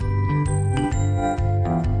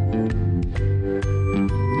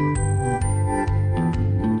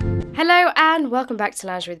Welcome back to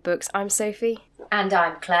Lounge with Books. I'm Sophie. And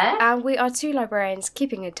I'm Claire. And we are two librarians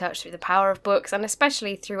keeping in touch through the power of books, and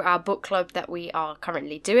especially through our book club that we are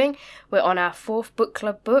currently doing. We're on our 4th book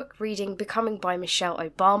club book, reading Becoming by Michelle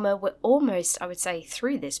Obama. We're almost, I would say,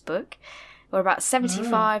 through this book. We're about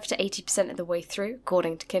 75 to 80% of the way through,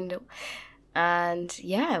 according to Kindle. And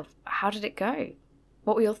yeah, how did it go?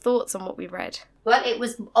 What were your thoughts on what we read? Well, it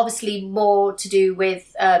was obviously more to do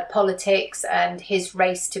with politics and his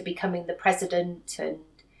race to becoming the president and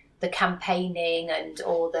the campaigning and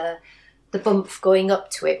all the bump going up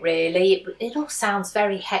to it, really. It all sounds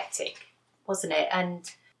very hectic, wasn't it? And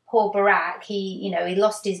poor Barack, he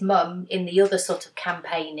lost his mum in the other sort of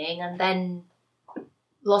campaigning and then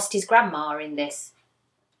lost his grandma in this.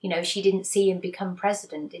 She didn't see him become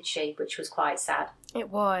president, did she? Which was quite sad. It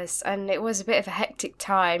was, and it was a bit of a hectic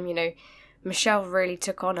time, Michelle really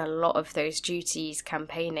took on a lot of those duties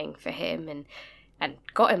campaigning for him and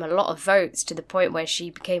got him a lot of votes to the point where she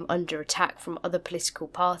became under attack from other political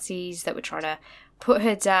parties that were trying to put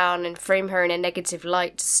her down and frame her in a negative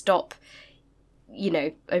light to stop,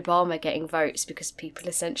 Obama getting votes because people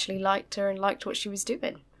essentially liked her and liked what she was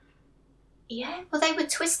doing. Yeah, well, they were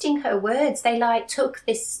twisting her words. They took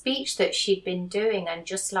this speech that she'd been doing and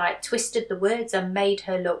just twisted the words and made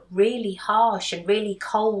her look really harsh and really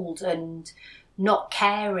cold and not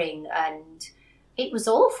caring, and it was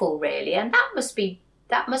awful, really. And that must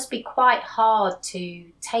be quite hard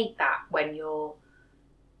to take that when you're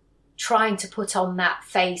trying to put on that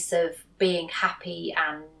face of being happy,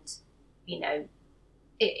 and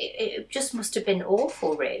it just must have been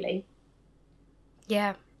awful, really.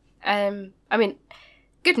 Yeah.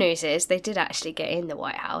 Good news is they did actually get in the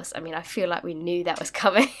White House. I feel like we knew that was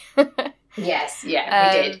coming. Yes,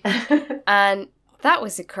 yeah, we did. And that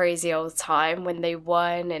was a crazy old time when they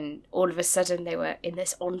won, and all of a sudden they were in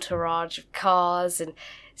this entourage of cars and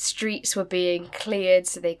streets were being cleared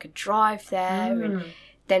so they could drive there. And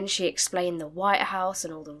then she explained the White House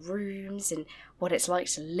and all the rooms and what it's like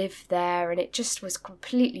to live there, and it just was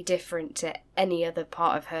completely different to any other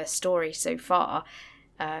part of her story so far.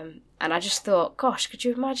 And I just thought, gosh, could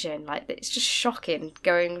you imagine? It's just shocking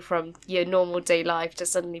going from your normal day life to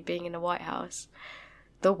suddenly being in the White House.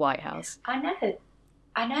 The White House. I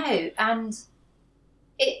know. And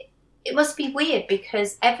it must be weird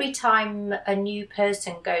because every time a new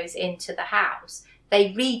person goes into the house,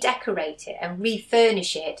 they redecorate it and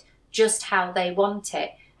refurnish it just how they want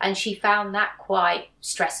it. And she found that quite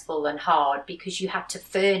stressful and hard because you had to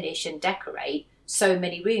furnish and decorate so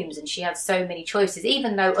many rooms and she had so many choices,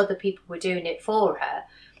 even though other people were doing it for her.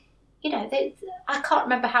 I can't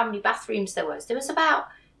remember how many bathrooms there was. There was about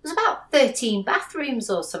 13 bathrooms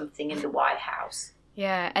or something in the White House.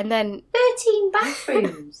 Yeah, and then 13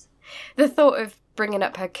 bathrooms. The thought of bringing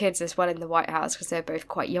up her kids as well in the White House, because they're both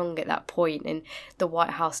quite young at that point, and the White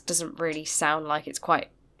House doesn't really sound like it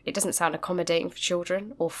doesn't sound accommodating for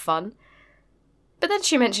children or fun. But then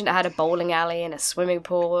she mentioned it had a bowling alley and a swimming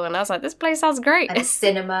pool, and I was like, this place sounds great. And a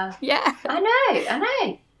cinema. Yeah. I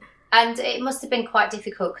know. And it must have been quite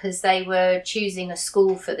difficult because they were choosing a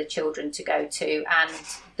school for the children to go to, and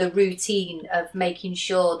the routine of making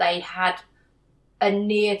sure they had a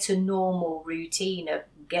near to normal routine of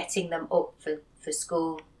getting them up for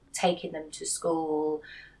school, taking them to school,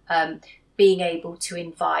 being able to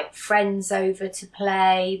invite friends over to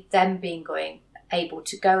play, them able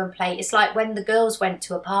to go and play. It's like when the girls went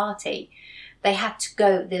to a party, they had to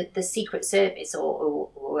go, the Secret Service or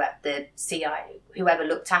the CIA, whoever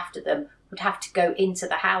looked after them, would have to go into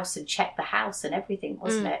the house and check the house and everything,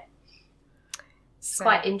 wasn't it? It's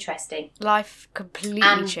quite interesting. Life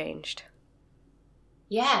completely changed.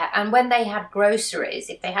 Yeah, and when they had groceries,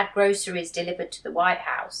 if they had groceries delivered to the White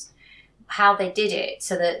House, how they did it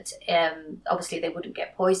so that obviously they wouldn't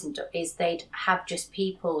get poisoned is they'd have just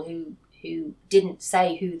people who didn't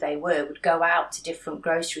say who they were would go out to different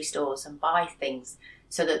grocery stores and buy things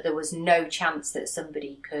so that there was no chance that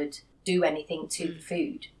somebody could do anything to the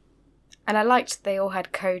food. And I liked they all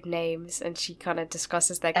had code names, and she kind of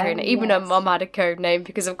discusses their code name. Even her mum had a code name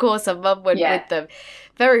because, of course, her mum went with them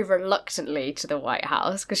very reluctantly to the White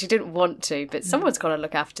House because she didn't want to, but someone's got to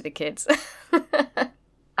look after the kids.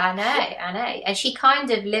 I know. And she kind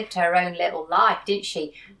of lived her own little life, didn't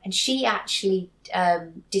she? And she actually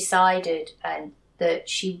decided that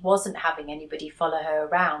she wasn't having anybody follow her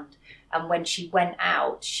around. And when she went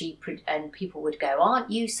out, and people would go,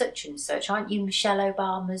 "Aren't you such and such? Aren't you Michelle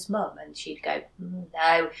Obama's mum?" And she'd go,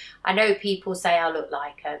 "No, I know people say I look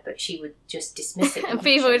like her," but she would just dismiss it. And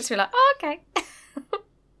people would just be like, "Oh, okay."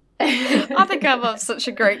 I think I'm such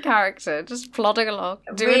a great character, just plodding along,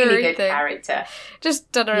 doing really her own good thing. Character.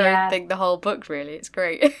 Just done her own thing the whole book, really. It's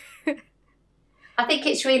great. I think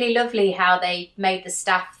it's really lovely how they made the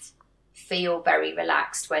staff feel very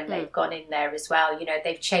relaxed when they've gone in there as well. You know,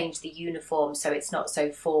 they've changed the uniform so it's not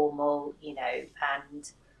so formal, you know,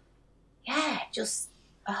 and yeah, just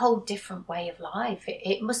a whole different way of life.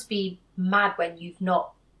 It must be mad when you've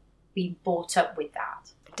not been brought up with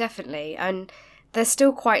that. Definitely. And they're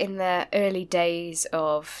still quite in their early days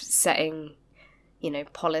of setting, you know,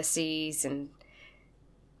 policies and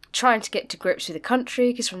trying to get to grips with the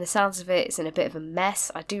country, because from the sounds of it, it's in a bit of a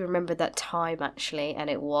mess. I do remember that time, actually, and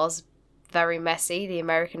it was very messy. The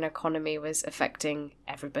American economy was affecting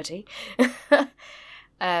everybody. So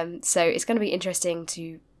it's going to be interesting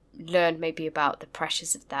to learn maybe about the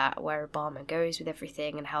pressures of that, where Obama goes with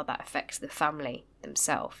everything and how that affects the family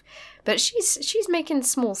themselves. But she's making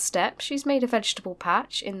small steps. She's made a vegetable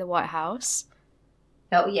patch in the White House.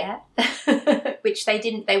 Oh yeah. Which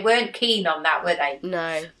they weren't keen on that, were they?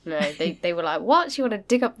 No, they were like, what, you want to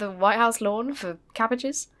dig up the White House lawn for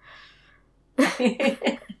cabbages?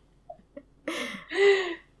 They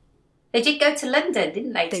did go to London,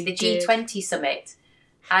 didn't they, to the G20 summit,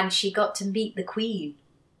 and she got to meet the Queen.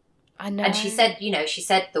 I know. And she said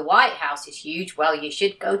the White House is huge. Well, you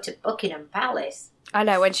should go to Buckingham Palace. I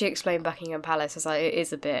know, when she explained Buckingham Palace, I was like, it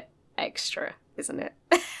is a bit extra, isn't it?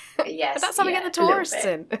 Yes. But that's how we get the tourists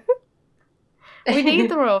in. We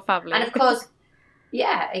need the royal family. And of course,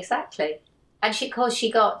 yeah, exactly. And she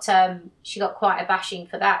got quite a bashing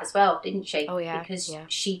for that as well, didn't she? Oh yeah, because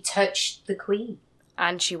she touched the Queen.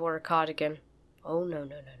 And she wore a cardigan. Oh no.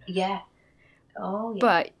 Yeah. Oh yeah.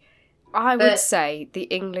 But I would say the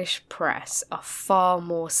English press are far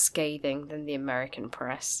more scathing than the American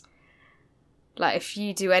press. Like, if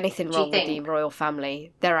you do anything wrong with the royal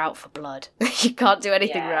family, they're out for blood. You can't do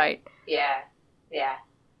anything right. Yeah.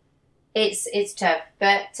 It's tough.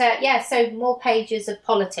 But, so more pages of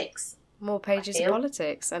politics. More pages of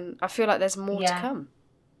politics. And I feel like there's more to come.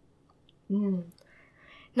 Mm.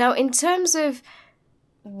 Now, in terms of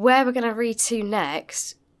where we're going to read to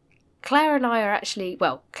next, Claire and I are actually...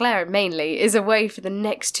 Well, Claire mainly is away for the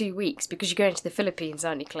next 2 weeks because you're going to the Philippines,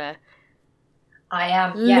 aren't you, Claire? I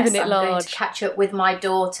am. Living yes, it I'm large. going to catch up with my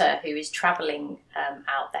daughter who is travelling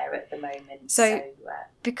out there at the moment. So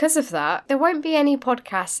because of that, there won't be any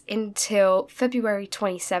podcasts until February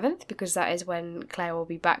 27th, because that is when Claire will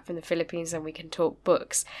be back from the Philippines and we can talk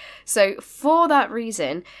books. So for that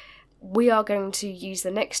reason, we are going to use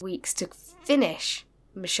the next weeks to finish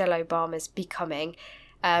Michelle Obama's Becoming.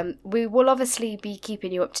 We will obviously be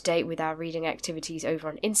keeping you up to date with our reading activities over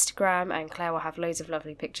on Instagram, and Claire will have loads of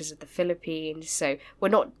lovely pictures of the Philippines, so we're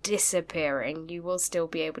not disappearing. You will still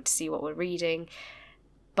be able to see what we're reading.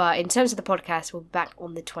 But in terms of the podcast, we'll be back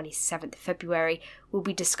on the 27th of February. We'll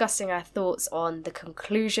be discussing our thoughts on the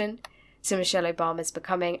conclusion to Michelle Obama's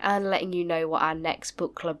Becoming and letting you know what our next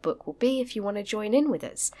book club book will be if you want to join in with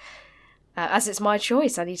us. As it's my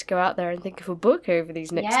choice, I need to go out there and think of a book over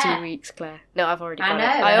these next 2 weeks, Claire. No, I've already got it.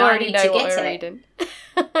 I already know what we're reading.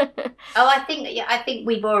 I think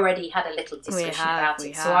we've already had a little discussion about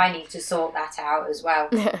it, so I need to sort that out as well.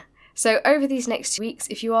 So over these next 2 weeks,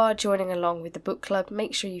 if you are joining along with the book club,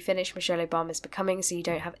 make sure you finish Michelle Obama's Becoming so you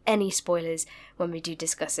don't have any spoilers when we do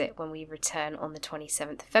discuss it when we return on the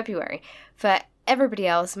 27th of February. For everybody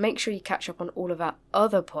else, make sure you catch up on all of our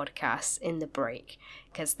other podcasts in the break,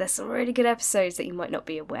 because there's some really good episodes that you might not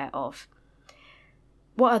be aware of.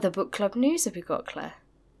 What other book club news have we got, Claire?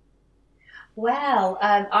 Well,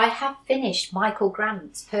 I have finished Michael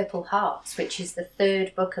Grant's Purple Hearts, which is the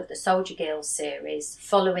third book of the Soldier Girls series,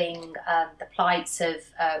 following the plights of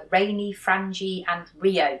Rainey, Frangie and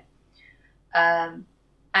Rio. And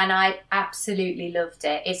I absolutely loved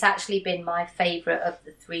it. It's actually been my favourite of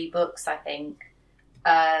the 3 books, I think.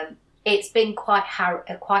 It's been quite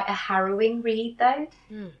a harrowing read, though,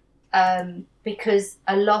 because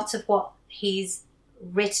a lot of what he's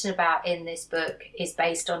written about in this book is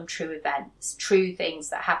based on true events, true things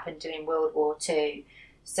that happened during World War II.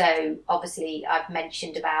 So obviously I've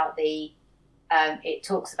mentioned about it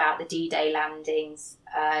talks about the D-Day landings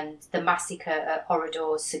and the massacre at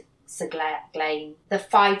Orador Saglain, the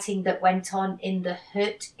fighting that went on in the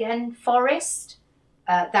Hurtgen forest.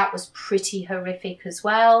 That was pretty horrific as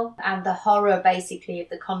well. And the horror basically of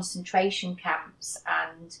the concentration camps,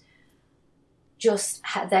 and just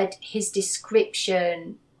that his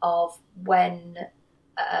description of when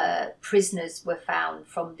prisoners were found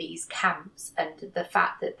from these camps, and the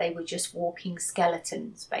fact that they were just walking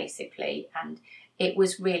skeletons basically. And it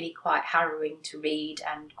was really quite harrowing to read,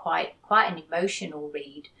 and quite an emotional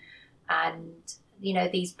read. And, you know,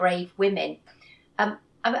 these brave women.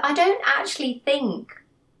 I don't actually think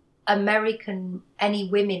any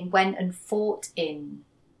women went and fought in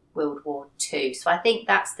World War II. So I think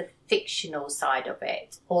that's the fictional side of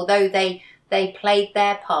it. Although they played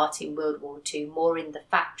their part in World War II more in the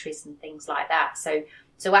factories and things like that. So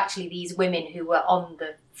actually these women who were on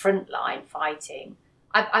the front line fighting,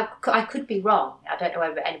 I could be wrong. I don't know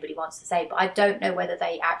whether anybody wants to say, but I don't know whether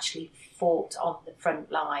they actually fought on the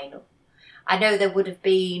front line. I know there would have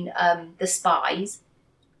been the spies.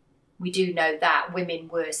 We do know that women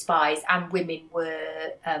were spies and women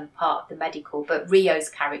were part of the medical, but Rio's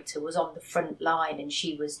character was on the front line and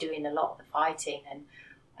she was doing a lot of the fighting. And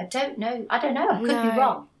I don't know. I could be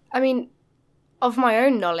wrong. I mean, of my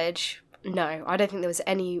own knowledge, no, I don't think there was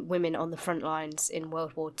any women on the front lines in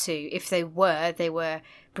World War II. If they were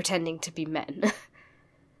pretending to be men.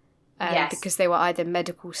 Yes. Because they were either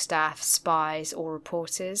medical staff, spies, or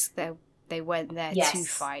reporters. They weren't there to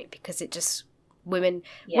fight because women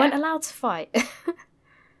weren't allowed to fight.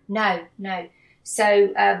 No.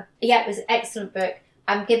 So, it was an excellent book.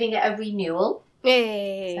 I'm giving it a renewal.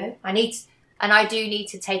 Yay. So I do need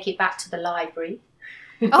to take it back to the library.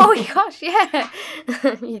 Oh gosh, yeah.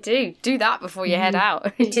 You do that before you head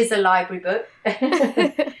out. It is a library book.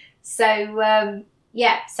 So,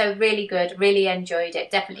 so really good. Really enjoyed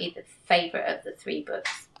it. Definitely the favourite of the 3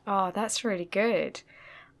 books. Oh, that's really good.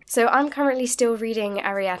 So I'm currently still reading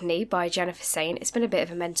Ariadne by Jennifer Saint. It's been a bit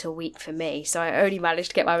of a mental week for me, so I only managed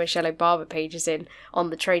to get my Michelle Obama pages in on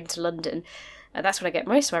the train to London. That's when I get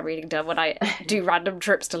most of my reading done, when I do random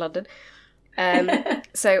trips to London.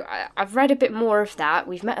 So I've read a bit more of that.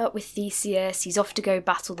 We've met up with Theseus. He's off to go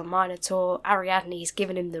battle the Minotaur. Ariadne's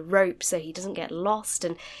given him the rope so he doesn't get lost,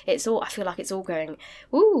 and I feel like it's all going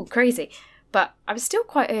crazy. But I'm still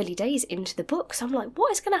quite early days into the book, so I'm like,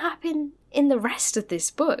 what is going to happen in the rest of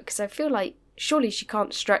this book? Because I feel like surely she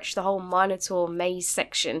can't stretch the whole Minotaur maze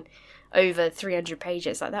section over 300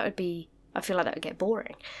 pages. Like I feel like that would get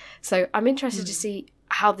boring. So I'm interested to see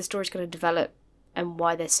how the story's going to develop and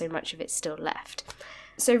why there's so much of it still left.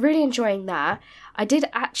 So really enjoying that. I did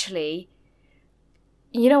actually,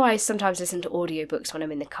 I sometimes listen to audiobooks when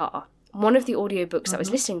I'm in the car. One of the audiobooks I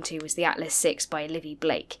was listening to was The Atlas 6 by Livy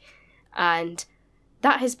Blake. And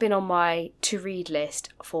that has been on my to-read list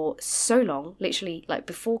for so long, literally like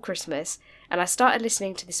before Christmas. And I started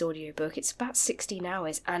listening to this audiobook. It's about 16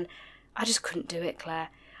 hours and I just couldn't do it, Claire.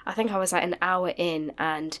 I think I was like an hour in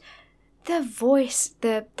and the voice,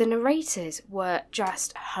 the narrators were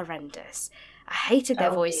just horrendous. I hated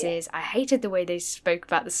their voices. Dear. I hated the way they spoke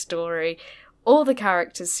about the story. All the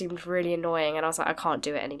characters seemed really annoying and I was like, I can't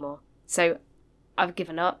do it anymore. So I've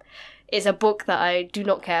given up. It's a book that I do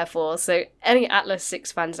not care for. So any Atlas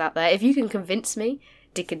 6 fans out there, if you can convince me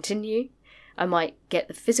to continue, I might get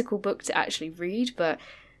the physical book to actually read. But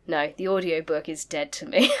no, the audiobook is dead to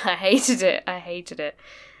me. I hated it.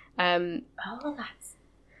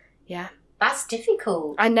 That's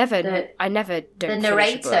difficult. I never don't. The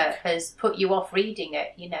narrator has put you off reading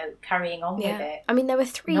it, carrying on with it. I mean, there were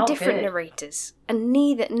 3 different narrators, and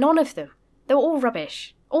none of them. They were all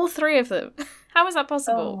rubbish. All 3 of them. How is that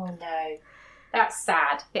possible? Oh no, that's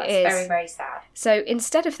sad. That's very, very sad. So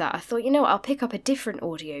instead of that, I thought, I'll pick up a different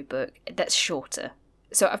audiobook that's shorter.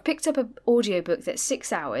 So I've picked up an audiobook that's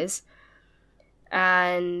 6 hours,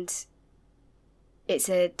 and it's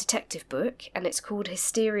a detective book, and it's called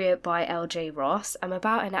Hysteria by L.J. Ross. I'm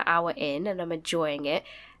about an hour in, and I'm enjoying it.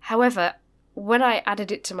 However, when I added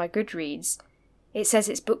it to my Goodreads, it says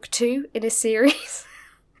it's book 2 in a series.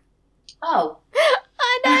 Oh.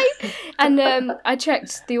 I know! And I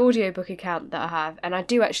checked the audiobook account that I have, and I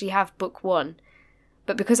do actually have book 1.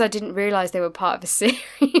 But because I didn't realise they were part of a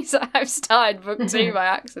series, I've started book 2 by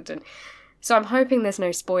accident. So I'm hoping there's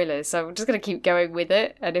no spoilers, so I'm just going to keep going with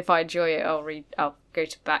it, and if I enjoy it, I'll go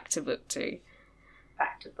back to book 2.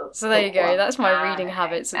 Back to book 2. So there you go, that's my reading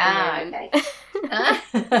habits at the moment.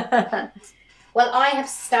 Okay. Well, I have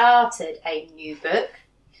started a new book.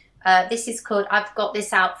 This is called, I've got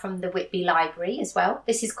this out from the Whitby Library as well.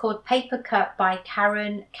 This is called Paper Cut by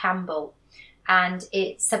Karen Campbell. And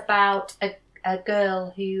it's about a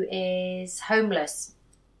girl who is homeless.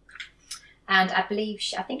 And I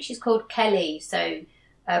think she's called Kelly. So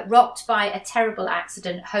rocked by a terrible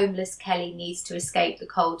accident, homeless Kelly needs to escape the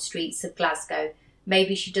cold streets of Glasgow.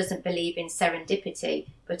 Maybe she doesn't believe in serendipity,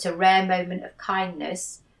 but a rare moment of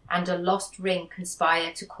kindness and a lost ring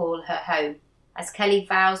conspire to call her home. As Kelly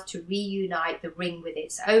vows to reunite the ring with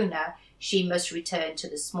its owner, she must return to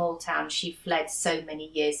the small town she fled so many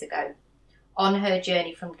years ago. On her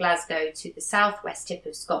journey from Glasgow to the southwest tip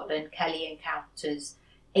of Scotland, Kelly encounters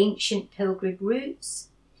ancient pilgrim routes,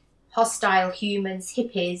 hostile humans,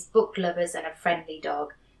 hippies, book lovers, and a friendly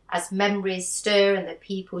dog. As memories stir and the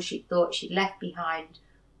people she thought she'd left behind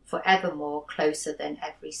forevermore closer than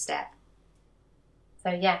every step.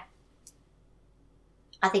 So yeah,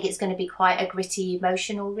 I think it's going to be quite a gritty,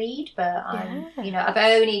 emotional read, but I've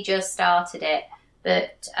only just started it.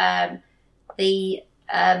 But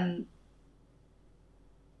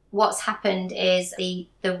what's happened is the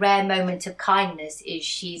rare moment of kindness is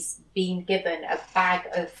she's been given a bag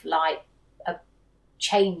of like a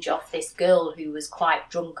change off this girl who was quite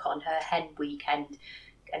drunk on her hen weekend,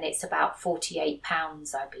 and it's about £48,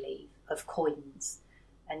 I believe, of coins,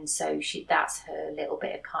 and so that's her little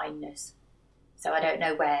bit of kindness. So I don't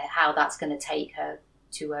know how that's going to take her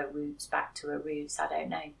to her roots, back to her roots. I don't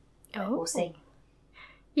know. We'll see.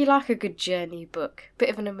 You like a good journey book. Bit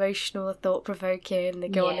of an emotional, thought-provoking, they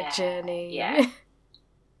go on a journey. Yeah.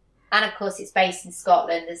 And of course it's based in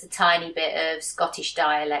Scotland. There's a tiny bit of Scottish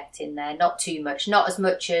dialect in there. Not too much. Not as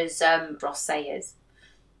much as Ross Sayers.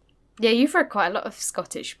 Yeah, you've read quite a lot of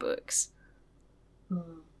Scottish books.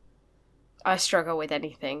 Mm. I struggle with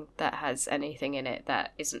anything that has anything in it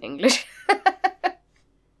that isn't English.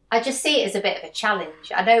 I just see it as a bit of a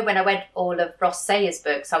challenge. I know when I read all of Ross Sayers'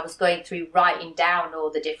 books, I was going through writing down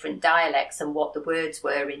all the different dialects and what the words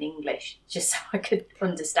were in English, just so I could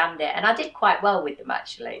understand it. And I did quite well with them,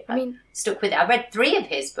 actually. I stuck with it. I read 3 of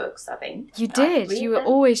his books, I think. You did. You were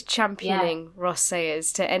always championing Ross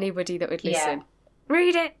Sayers to anybody that would listen. Yeah.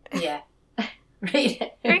 Read it. Yeah. Read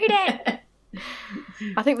it. Read it.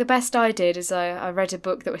 I think the best I did is I read a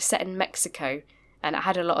book that was set in Mexico, and it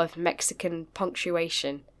had a lot of Mexican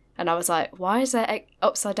punctuation. And I was like, why is there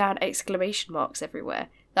upside down exclamation marks everywhere?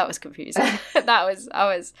 That was confusing. I bet it was.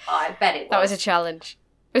 That was a challenge.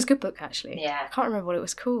 It was a good book, actually. Yeah. I can't remember what it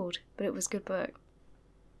was called, but it was a good book.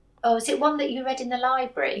 Oh, is it one that you read in the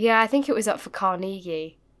library? Yeah, I think it was up for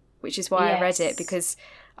Carnegie, which is why I read it, because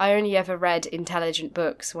I only ever read intelligent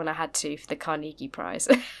books when I had to for the Carnegie Prize.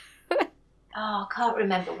 I can't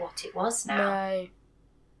remember what it was now. No. It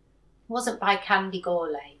wasn't by Candy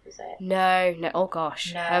Gourlay, was it? No. Oh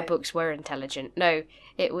gosh, no. Her books were intelligent. No, I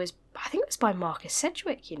think it was by Marcus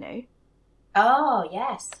Sedgwick, you know. Oh,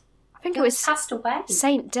 yes. I think it was passed away.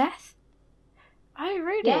 Saint Death. Oh,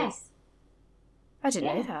 really? Yes. I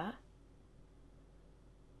didn't know that.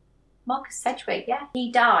 Marcus Sedgwick, yeah.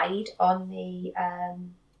 He died on the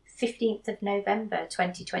 15th of November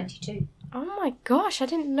 2022. Oh my gosh, I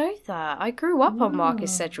didn't know that. I grew up on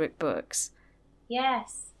Marcus Sedgwick books.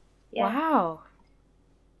 Yes. Yeah. Wow.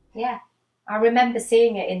 Yeah. I remember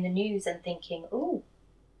seeing it in the news and thinking, ooh,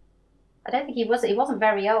 I don't think he wasn't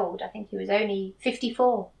very old. I think he was only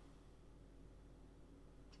 54.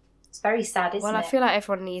 It's very sad, isn't it? Well, I feel like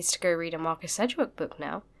everyone needs to go read a Marcus Sedgwick book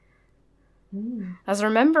now. As a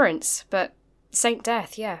remembrance, but Saint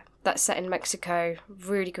Death, yeah. That's set in Mexico.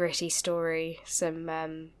 Really gritty story.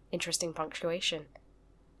 Some interesting punctuation.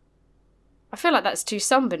 I feel like that's too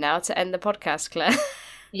somber now to end the podcast, Claire.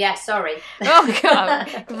 Yeah, sorry. Oh,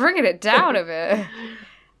 God. Bringing it down a bit.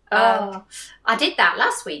 I did that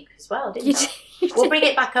last week as well, didn't I? We'll bring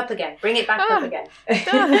it back up again. Bring it back up again.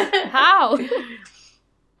 How?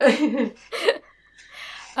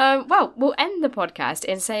 Well, we'll end the podcast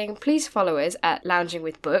in saying please follow us at Lounging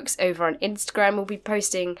with Books over on Instagram. We'll be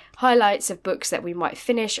posting highlights of books that we might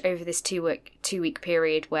finish over this two-week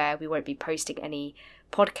period where we won't be posting any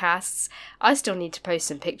podcasts. I still need to post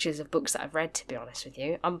some pictures of books that I've read, to be honest with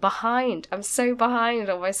you. I'm behind. I'm so behind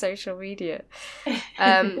on my social media.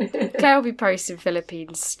 Claire will be posting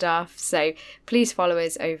Philippine stuff, so please follow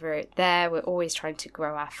us over there. We're always trying to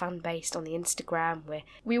grow our fan base on the Instagram.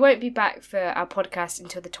 We won't be back for our podcast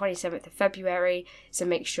until the 27th of February, so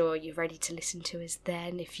make sure you're ready to listen to us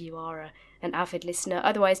then if you are an avid listener.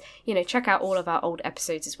 Otherwise, check out all of our old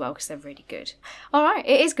episodes as well because they're really good. All right,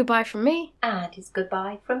 it is goodbye from me. And it's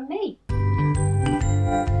goodbye from me.